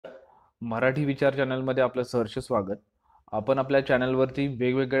मराठी विचार चॅनलमध्ये आपलं सहर्ष स्वागत. आपण आपल्या चॅनलवरती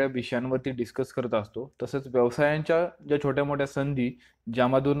वेगवेगळ्या विषयांवरती डिस्कस करत असतो. तसंच व्यवसायांच्या ज्या छोट्या-मोठ्या संधी,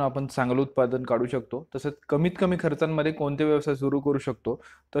 ज्यामधून आपण चांगलं उत्पादन काढू शकतो. तसंच कमीत कमी खर्चांमध्ये कोणते व्यवसाय सुरू करू शकतो.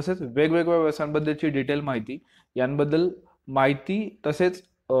 तसेच वेगवेगळ्या व्यवसायांबद्दलची डिटेल माहिती, यांबद्दल माहिती तसेच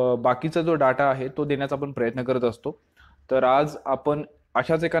बाकीचा जो डाटा आहे तो देण्याचा आपण प्रयत्न करत असतो. तर आज आपण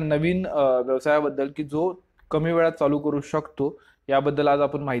अशाच एका नवीन व्यवसायाबद्दल की जो कमी वेळात चालू करू शकतो, याबद्दल आज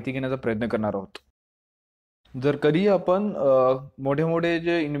आपण माहिती घेण्याचा प्रयत्न करणार आहोत. जर कधी आपण मोठे-मोठे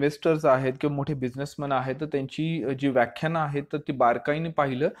जे इन्व्हेस्टर्स आहेत किंवा मोठे बिझनेसमन आहेत, तर त्यांची जी व्याख्यानं आहेत, तर ती बारकाईने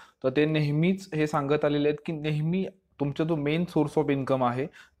पाहिलं, तर ते नेहमीच हे सांगत आलेले आहेत, की नेहमी तुमचा जो मेन सोर्स ऑफ इन्कम आहे,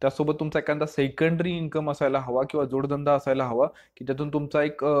 त्यासोबत तुमचा एखादा सेकंडरी इन्कम असायला हवा किंवा जोडधंदा असायला हवा, की त्यातून तुमचा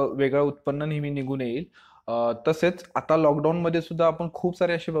एक वेगळं उत्पन्न नेहमी निघून येईल. तसेच आता लॉकडाऊनमध्ये सुद्धा आपण खूप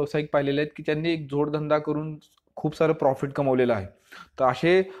सारे असे व्यावसायिक पाहिलेले आहेत, की त्यांनी एक जोडधंदा करून खूप सारं प्रॉफिट कमवलेलं आहे. तर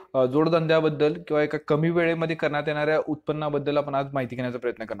असे जोडधंद्याबद्दल किंवा एका कमी वेळेमध्ये करण्यात येणाऱ्या उत्पन्नाबद्दल आपण आज माहिती घेण्याचा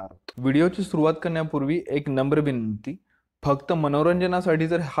प्रयत्न करणार आहोत. व्हिडिओची सुरुवात करण्यापूर्वी एक नम्र विनंती, फक्त मनोरंजनासाठी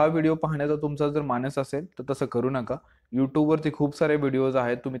जर हा व्हिडिओ पाहण्याचा तुमचा जर मानस असेल तर तसं करू नका. YouTubeवरती खूप सारे व्हिडिओज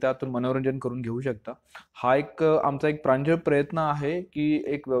आहेत, तुम्ही त्यातून मनोरंजन करून घेऊ शकता. हा एक आमचा एक प्रांजळ प्रयत्न आहे की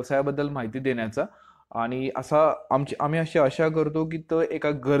एक व्यवसायाबद्दल माहिती देण्याचा, आणि आम्ही अशी आशा करतो की तो एका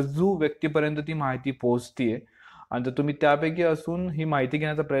गरजू व्यक्तीपर्यंत ती माहिती पोहोचतीये. आणि जर तुम्ही त्यापैकी असून ही माहिती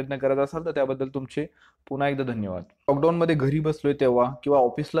घेण्याचा प्रयत्न करत असाल तर त्याबद्दल तुमचे पुन्हा एकदा धन्यवाद. लॉकडाऊनमध्ये घरी बसलोय तेव्हा किंवा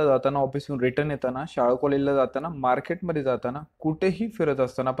ऑफिसला जाताना, ऑफिसहून रिटर्न येताना, शाळा कॉलेजला जाताना, मार्केटमध्ये जाताना, कुठेही फिरत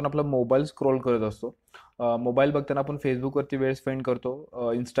असताना आपण आपला मोबाईल स्क्रोल करत असतो. मोबाईल बघताना आपण फेसबुकवरती वेळ स्पेंड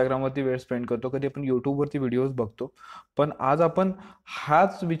करतो, इंस्टाग्रामवरती वेळ स्पेंड करतो, कधी आपण यूट्यूबवरती व्हिडिओज बघतो. पण आज आपण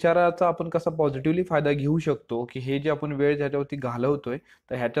हाच विचाराचा आपण कसा पॉझिटिव्हली फायदा घेऊ शकतो, की हे जे आपण वेळ ज्याच्यावरती घालवतोय,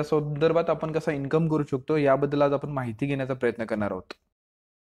 तर ह्याच्या संदर्भात आपण कसा इन्कम करू शकतो, याबद्दल आज आपण माहिती घेण्याचा प्रयत्न करणार आहोत.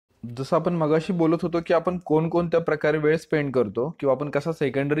 जसं आपण मगाशी बोलत होतो, की आपण कोणकोणत्या प्रकारे वेळ स्पेंड करतो किंवा आपण कसा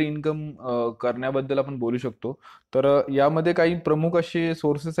सेकंडरी इन्कम करण्याबद्दल आपण बोलू शकतो. तर यामध्ये काही प्रमुख असे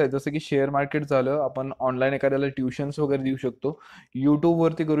सोर्सेस आहेत, जसं की शेअर मार्केट झालं, आपण ऑनलाईन एखाद्याला ट्युशन्स वगैरे देऊ शकतो,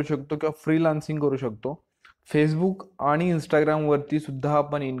 YouTubeवरती करू शकतो किंवा फ्रीलान्सिंग करू शकतो. Facebook आणि Instagramवरती सुद्धा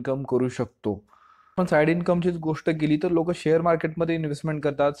आपण इन्कम करू शकतो. पण साइड इन्कमचीच गोष्ट केली तर लोकं शेअर मार्केटमध्ये इन्व्हेस्टमेंट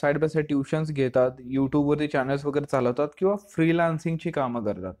करतात, साइड बाय साइड ट्युशन्स घेतात, YouTubeवरती चॅनल्स वगैरे चालवतात किंवा फ्रीलान्सिंगची कामं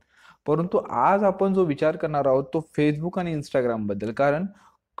करतात. परंतु आज आपण जो विचार करणार आहोत तो Facebook आणि Instagramबद्दल. कारण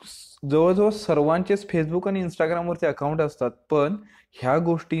जवळ-जवळ सर्वांचेच Facebook आणि Instagramवरती अकाउंट असतात. पण ह्या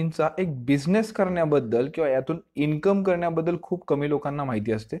गोष्टींचा एक बिझनेस करण्याबद्दल किंवा यातून इन्कम करण्याबद्दल खूप कमी लोकांना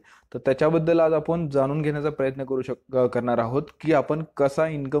माहिती असते. तर त्याच्याबद्दल आज आपण जाणून घेण्याचा प्रयत्न करणार आहोत, की आपण कसा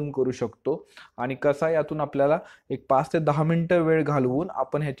इन्कम करू शकतो आणि कसा यातून आपल्याला एक 5 ते 10 मिनिटं वेळ घालवून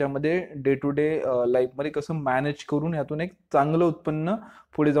आपण ह्याच्यामध्ये डे टू डे लाईफमध्ये कसं मॅनेज करून यातून एक चांगलं उत्पन्न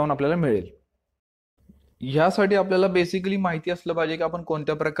पुढे जाऊन आपल्याला मिळेल. ह्यासाठी आपल्याला बेसिकली माहिती असलं पाहिजे, की आपण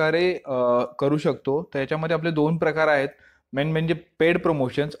कोणत्या प्रकारे करू शकतो. तर याच्यामध्ये आपले 2 प्रकार आहेत. मेन म्हणजे पेड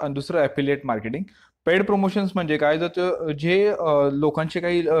प्रमोशन्स आणि दुसरं ॲफिलिएट मार्केटिंग. पेड प्रमोशन्स म्हणजे काय, तर जे लोकांचे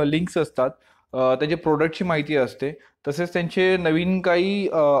काही लिंक्स असतात, त्याचे प्रॉडक्टची माहिती असते. तसेच त्यांचे नवीन काही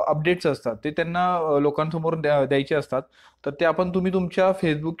अपडेट्स असतात, ते त्यांना लोकांसमोर द्यायचे असतात. तर ते तुम्ही तुमच्या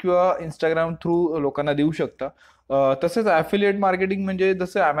Facebook किंवा Instagram थ्रू लोकांना देऊ शकता. तसेच ॲफिलिएट मार्केटिंग म्हणजे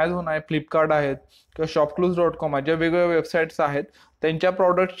जसं Amazon आहे, Flipkart आहेत किंवा shopclose.com आहे, ज्या वेगवेगळ्या वेबसाईट्स आहेत, त्यांच्या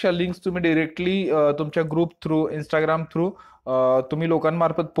प्रॉडक्ट्सच्या लिंक्स तुम्ही डायरेक्टली तुमच्या ग्रुप थ्रू, Instagram थ्रू तुम्ही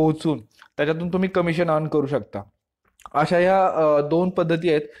लोकांमार्फत पोहोचून त्याच्यातून तुम्ही कमिशन अर्न करू शकता. अशा ह्या 2 पद्धती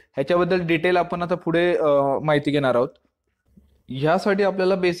आहेत. ह्याच्याबद्दल डिटेल आपण आता पुढे माहिती घेणार आहोत. ह्यासाठी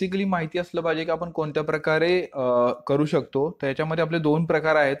आपल्याला बेसिकली माहिती असलं पाहिजे, की आपण कोणत्या प्रकारे करू शकतो. तर याच्यामध्ये आपले 2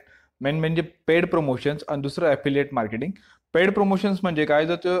 प्रकार आहेत. मेन म्हणजे पेड प्रमोशन्स आणि दुसरं ॲफिलिएट मार्केटिंग. पेड प्रमोशन्स म्हणजे काय,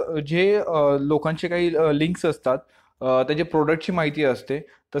 तर जे लोकांचे काही लिंक्स असतात, त्याचे प्रॉडक्टची माहिती असते.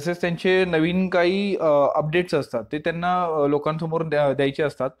 तसेच त्यांचे नवीन काही अपडेट्स असतात, ते त्यांना लोकांसमोर द्यायचे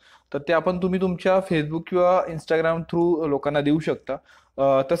असतात. तर ते तुम्ही तुमच्या Facebook किंवा Instagram थ्रू लोकांना देऊ शकता.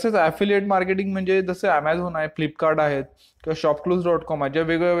 तसेच ॲफिलिएट मार्केटिंग म्हणजे जसं Amazon आहे, Flipkart आहेत किंवा shopclose.com आहे, ज्या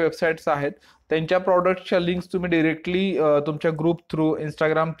वेगवेगळ्या वेबसाईट्स आहेत, त्यांच्या प्रॉडक्ट्सच्या लिंक्स तुम्ही डायरेक्टली तुमच्या ग्रुप थ्रू,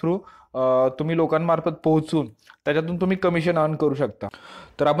 Instagram थ्रू तुम्ही लोकांमार्फत पोहोचून त्याच्यातून तुम्ही कमिशन अर्न करू शकता.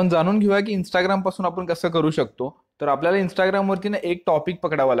 तर आपण जाणून घेऊया, की Instagramपासून आपण कसं करू शकतो. तर आपल्याला Instagramवरती ना एक टॉपिक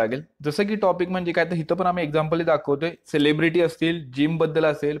पकडावा लागेल. जसं की टॉपिक म्हणजे काय, तर इथं पण आम्ही एक्झाम्पल दाखवतोय. सेलिब्रिटी असतील, जिमबद्दल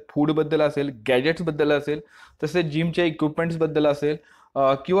असेल, फूडबद्दल असेल, गॅजेट्सबद्दल असेल, तसेच जिमच्या इक्विपमेंट्सबद्दल असेल,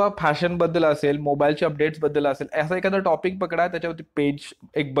 किंवा फॅशनबद्दल असेल, मोबाईलच्या अपडेट्सबद्दल असेल, असा एखादा टॉपिक पकडा, त्याच्यावरती पेज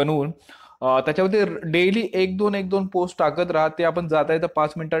एक बनवून त्याच्यामध्ये डेली एक दोन पोस्ट टाकत राहा. ते आपण जाता येता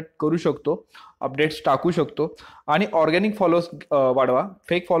 5 मिनिटात करू शकतो, अपडेट्स टाकू शकतो. आणि ऑर्गॅनिक फॉलोअर्स वाढवा,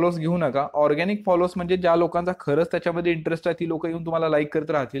 फेक फॉलोअर्स घेऊ नका. ऑर्गॅनिक फॉलोअर्स म्हणजे ज्या लोकांचा खरंच त्याच्यामध्ये इंटरेस्ट आहे, ती लोक येऊन तुम्हाला लाईक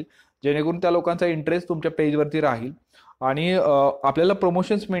करत राहतील, जेणेकरून त्या लोकांचा इंटरेस्ट तुमच्या पेजवरती राहील. आणि आपल्याला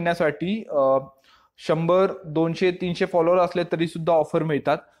प्रमोशन्स मिळण्यासाठी 100 200 300 फॉलोअर असले तरी सुद्धा ऑफर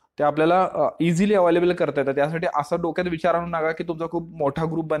मिळतात. ते आपल्याला इझिली अवेलेबल करता येतात. त्यासाठी असं डोक्यात विचार आणू नका की तुमचा खूप मोठा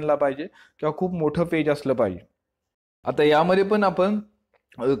ग्रुप बनला पाहिजे किंवा खूप मोठं पेज असलं पाहिजे. आता यामध्ये पण आपण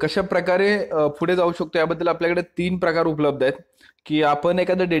कशा प्रकारे पुढे जाऊ शकतो याबद्दल आपल्याकडे 3 प्रकार उपलब्ध आहेत. की आपण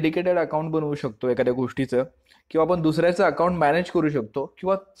एखादं डेडिकेटेड अकाउंट बनवू शकतो एखाद्या गोष्टीचं, किंवा आपण दुसऱ्याचं अकाउंट मॅनेज करू शकतो,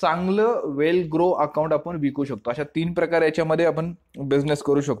 किंवा चांगलं वेल ग्रो अकाउंट आपण विकू शकतो. अशा 3 प्रकार याच्यामध्ये आपण बिझनेस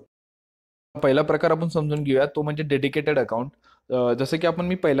करू शकतो. पहिला प्रकार आपण समजून घेऊया, तो म्हणजे डेडिकेटेड अकाउंट. जसं की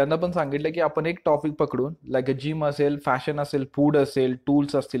मी पहिल्यांदा पण सांगितलं की आपण एक टॉपिक पकडून, लाईक जिम असेल, फॅशन असेल, फूड असेल,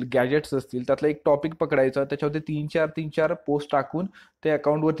 टूल्स असतील, गॅजेट्स असतील, त्यातला एक टॉपिक पकडायचा, त्याच्यावरती 3-4 पोस्ट टाकून ते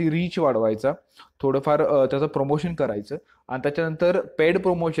अकाउंटवरती रीच वाढवायचा, थोडंफार त्याचं प्रमोशन करायचं. आणि त्याच्यानंतर पेड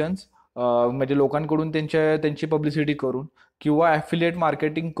प्रमोशन्स, म्हणजे लोकांकडून त्यांची पब्लिसिटी करून किंवा ॲफिलिएट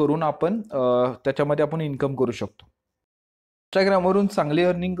मार्केटिंग करून आपण त्याच्यामध्ये आपण इन्कम करू शकतो. इंस्टाग्रामवरून चांगली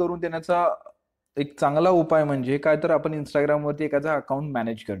अर्निंग करून देण्याचा एक चांगला उपाय म्हणजे काय, तर आपण इंस्टाग्रामवरती एखादं अकाउंट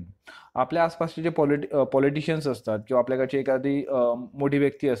मॅनेज करणं. आपल्या आसपासचे जे पॉलिटिशियन्स असतात किंवा आपल्याकडची एखादी मोठी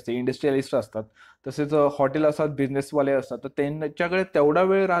व्यक्ती असते, इंडस्ट्रियलिस्ट असतात, तसेच हॉटेल असतात, बिझनेसवाले असतात, तर त्यांच्याकडे तेवढा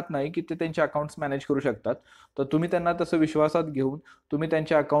वेळ राहत नाही की ते त्यांचे अकाउंट्स मॅनेज करू शकतात. तर तुम्ही त्यांना तसं विश्वासात घेऊन तुम्ही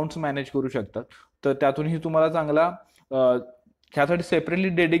त्यांचे अकाउंट्स मॅनेज करू शकतात. तर त्यातूनही तुम्हाला चांगला ह्यासाठी सेपरेटली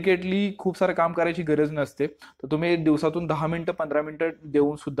डेडिकेटली खूप सारं काम करायची गरज नसते. तर तुम्ही दिवसातून 10 मिनिटं 15 मिनिटं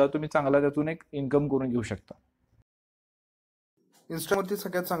देऊन सुद्धा तुम्ही चांगला त्यातून एक इन्कम करून घेऊ शकता. इन्स्टावरती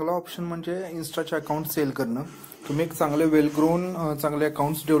सगळ्यात चांगला ऑप्शन म्हणजे इन्स्टाचे अकाउंट सेल करणं. तुम्ही एक चांगले वेल ग्रोन चांगले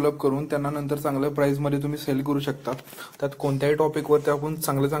अकाउंट्स डेव्हलप करून त्यांना नंतर चांगल्या प्राईसमध्ये तुम्ही सेल करू शकता. त्यात कोणत्याही टॉपिकवरती आपण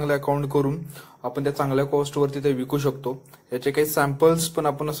चांगले अकाउंट करून आपण त्या चांगल्या कॉस्टवरती ते विकू शकतो. याचे काही सॅम्पल्स पण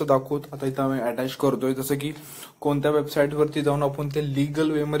आपण असं दाखवत आता इथं आम्ही अटॅच करतोय, जसं की कोणत्या वेबसाईटवरती जाऊन आपण ते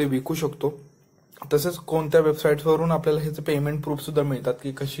लिगल वेमध्ये विकू शकतो. तसेच कोणत्या वेबसाईट्सवरून आपल्याला ह्याचे पेमेंट प्रूफ सुद्धा मिळतात,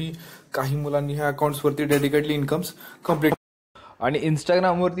 की कशी काही मुलांनी ह्या अकाउंट्सवरती डेडिकेटली इन्कम्स कम्प्लीट. आणि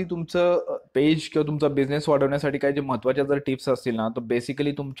इंस्टाग्रामवरती तुमचं पेज किंवा तुमचा बिझनेस वाढवण्यासाठी काही जे महत्त्वाच्या जर टिप्स असतील ना, तर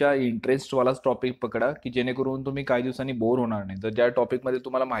बेसिकली तुमच्या इंटरेस्टवालाच टॉपिक पकडा, की जेणेकरून तुम्ही काही दिवसांनी बोर होणार नाही. तर ज्या टॉपिकमध्ये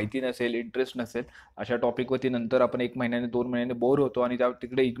तुम्हाला माहिती नसेल, इंटरेस्ट नसेल, अशा टॉपिकवरती नंतर आपण 1 महिन्याने 2 महिन्याने बोर होतो आणि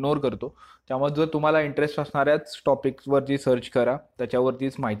तिकडे इग्नोर करतो. त्यामुळे जर तुम्हाला इंटरेस्ट असणाऱ्याच टॉपिक्सवरती सर्च करा,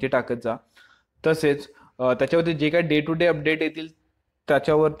 त्याच्यावरतीच माहिती टाकत जा. तसेच त्याच्यावरती जे काही डे टू डे अपडेट येतील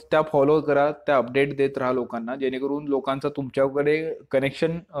त्याच्यावर त्या फॉलो करा, त्या अपडेट देत राहा लोकांना, जेणेकरून लोकांचं तुमच्याकडे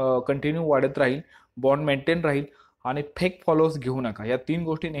कनेक्शन कंटिन्यू वाढत राहील, बॉन्ड मेंटेन राहील. आणि फेक फॉलोअर्स घेऊ नका. या 3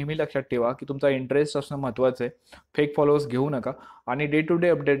 गोष्टी नेहमी लक्षात ठेवा, की तुमचा इंटरेस्ट असणं महत्त्वाचं आहे. फेक फॉलोअर्स घेऊ नका आणि डे टू डे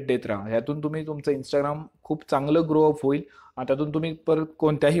अपडेट देत राहा. यातून तुम्ही तुमचं इंस्टाग्राम खूप चांगलं ग्रो अप होईल आणि त्यातून तुम्ही परत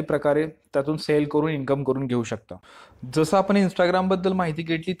कोणत्याही प्रकारे त्यातून सेल करून इन्कम करून घेऊ शकता. जसं आपण इंस्टाग्रामबद्दल माहिती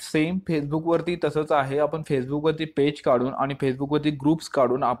घेतली, सेम फेसबुकवरती तसंच आहे. आपण फेसबुकवरती पेज काढून आणि फेसबुकवरती ग्रुप्स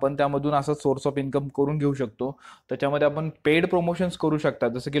काढून आपण त्यामधून असं सोर्स ऑफ इन्कम करून घेऊ शकतो. त्याच्यामध्ये आपण पेड प्रमोशन्स करू शकता,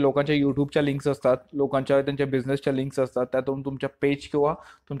 जसं की लोकांच्या यूट्यूबच्या लिंक्स असतात, लोकांच्या त्यांच्या बिझनेसच्या लिंक्स असतात, त्यातून तुमच्या पेज किंवा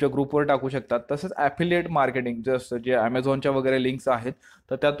तुमच्या ग्रुपवर टाकू शकतात. तसंच ॲफिलिएट मार्केटिंग जे असतं, जे ॲमेझॉनच्या वगैरे लिंक्स आहेत,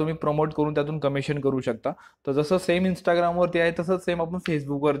 तर त्यात तुम्ही प्रमोट करून त्यातून कमिशन करू शकता. तर जसं सेम इंस्टाग्रामवरती आहे तसंच सेम आपण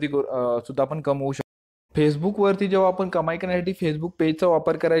फेसबुकवरती सुद्धा आपण कमवू शकतो. फेसबुकवरती जेव्हा आपण कमाई करण्यासाठी फेसबुक पेजचा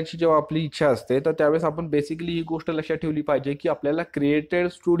वापर करायची जेव्हा आपली इच्छा असते, तर त्यावेळेस आपण बेसिकली ही गोष्ट लक्षात ठेवली पाहिजे, की आपल्याला क्रिएटेड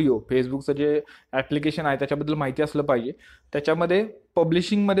स्टुडिओ फेसबुकचं जे ॲप्लिकेशन आहे त्याच्याबद्दल माहिती असलं पाहिजे. त्याच्यामध्ये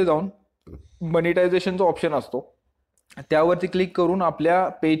पब्लिशिंगमध्ये जाऊन मनिटायझेशनचा ऑप्शन असतो, त्यावरती क्लिक करून आपल्या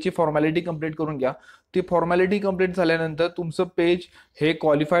पेजची फॉर्मॅलिटी कंप्लीट करून घ्या. ती फॉर्मॅलिटी कंप्लीट झाल्यानंतर तुमचं पेज हे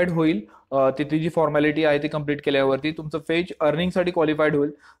क्वालिफाईड होईल. तिथली जी फॉर्मॅलिटी आहे ती कंप्लीट केल्यावरती तुमचं पेज अर्निंगसाठी क्वालिफाईड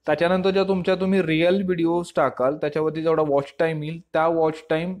होईल. त्याच्यानंतर ज्या तुम्ही रिअल व्हिडिओज टाकाल त्याच्यावरती जेवढा वॉच टाईम येईल, त्या वॉच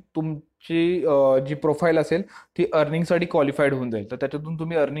टाईम तुमची जी प्रोफाईल असेल ती अर्निंगसाठी क्वालिफाईड होऊन जाईल. तर त्याच्यातून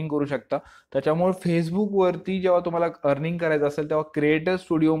तुम्ही अर्निंग करू शकता. त्याच्यामुळे फेसबुकवरती जेव्हा तुम्हाला अर्निंग करायचं असेल तेव्हा क्रिएटर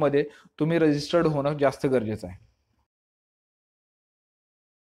स्टुडिओमध्ये तुम्ही रजिस्टर्ड होणं जास्त गरजेचं आहे.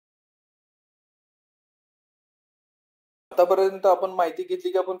 आतापर्यंत आपण माहिती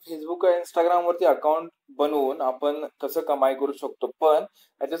घेतली की आपण फेसबुक आणि इंस्टाग्रामवरती अकाउंट बनवून आपण कसं कमाई करू शकतो. पण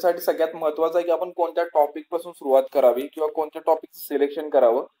याच्यासाठी सगळ्यात महत्वाचं आहे की आपण कोणत्या टॉपिक पासून सुरुवात करावी किंवा कोणत्या टॉपिकचं सिलेक्शन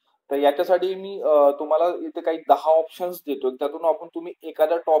करावं. तर याच्यासाठी मी तुम्हाला इथे काही 10 ऑप्शन्स देतो. त्यातून तुम्ही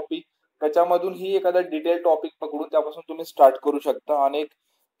एखादा टॉपिक त्याच्यामधून ही एखादा डिटेल टॉपिक पकडून त्यापासून तुम्ही स्टार्ट करू शकता आणि एक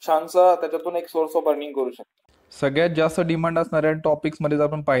छानसा त्याच्यातून एक सोर्स ऑफ अर्निंग करू शकता. सगळ्यात जास्त डिमांड असणाऱ्या टॉपिक्समध्ये जर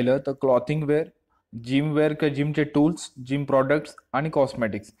आपण पाहिलं तर क्लॉथिंग वेअर, जिम वेअर किंवा जिमचे टूल्स, जिम प्रॉडक्ट्स आणि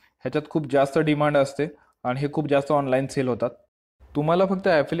कॉस्मेटिक्स ह्याच्यात खूप जास्त डिमांड असते आणि हे खूप जास्त ऑनलाईन सेल होतात. तुम्हाला फक्त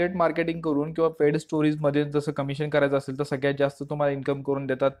ॲफिलिएट मार्केटिंग करून किंवा पेड स्टोरीजमध्ये जसं कमिशन करायचं असेल तर सगळ्यात जास्त तुम्हाला इन्कम करून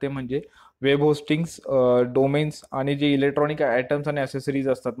देतात ते म्हणजे वेब होस्टिंग्स, डोमेन्स आणि जे इलेक्ट्रॉनिक आयटम्स आणि ॲसेसरीज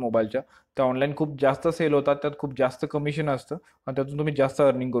असतात मोबाईलच्या त्या ऑनलाईन खूप जास्त सेल होतात. त्यात खूप जास्त कमिशन असतं आणि त्यातून तुम्ही जास्त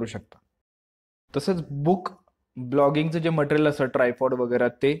अर्निंग करू शकता. तसंच बुक ब्लॉगिंगचं जे मटेरियल असतं ट्रायपॉड वगैरे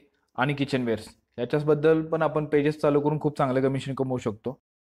ते आणि किचनवेअर्स याच्याबद्दल पण आपण पेजेस चालू करून खूप चांगलं कमिशन कमवू शकतो.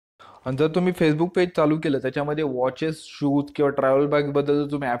 आणि जर तुम्ही फेसबुक पेज चालू केलं त्याच्यामध्ये वॉचेस, शूज किंवा ट्रॅव्हल बॅगबद्दल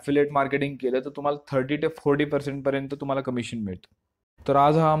जर तुम्ही ॲफिलिएट मार्केटिंग केलं तर तुम्हाला 30% ते 40% पर्यंत तुम्हाला कमिशन मिळतं. तर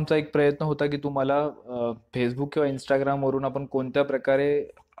आज हा आमचा एक प्रयत्न होता की तुम्हाला फेसबुक किंवा इंस्टाग्रामवरून आपण कोणत्या प्रकारे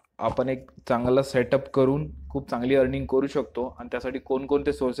आपण एक चांगला सेटअप करून खूप चांगली अर्निंग करू शकतो आणि त्यासाठी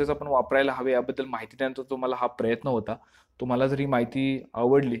कोणकोणते सोर्सेस आपण वापरायला हवे याबद्दल माहिती देण्याचा तुम्हाला हा प्रयत्न होता. तुम्हाला जर ही माहिती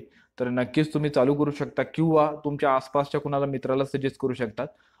आवडली तर नक्कीच तुम्ही चालू करू शकता किंवा तुमच्या आसपासच्या कुणाला मित्राला सजेस्ट करू शकतात.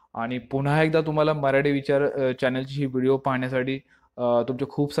 आणि पुन्हा एकदा तुम्हाला मराठी विचार चॅनलची ही व्हिडिओ पाहण्यासाठी तुमचे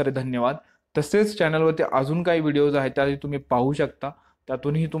खूप सारे धन्यवाद. तसेच चॅनलवरती अजून काही व्हिडिओज आहेत त्याही तुम्ही पाहू शकता.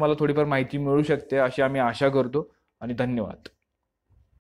 त्यातूनही तुम्हाला थोडीफार माहिती मिळू शकते अशी आम्ही आशा करतो आणि धन्यवाद.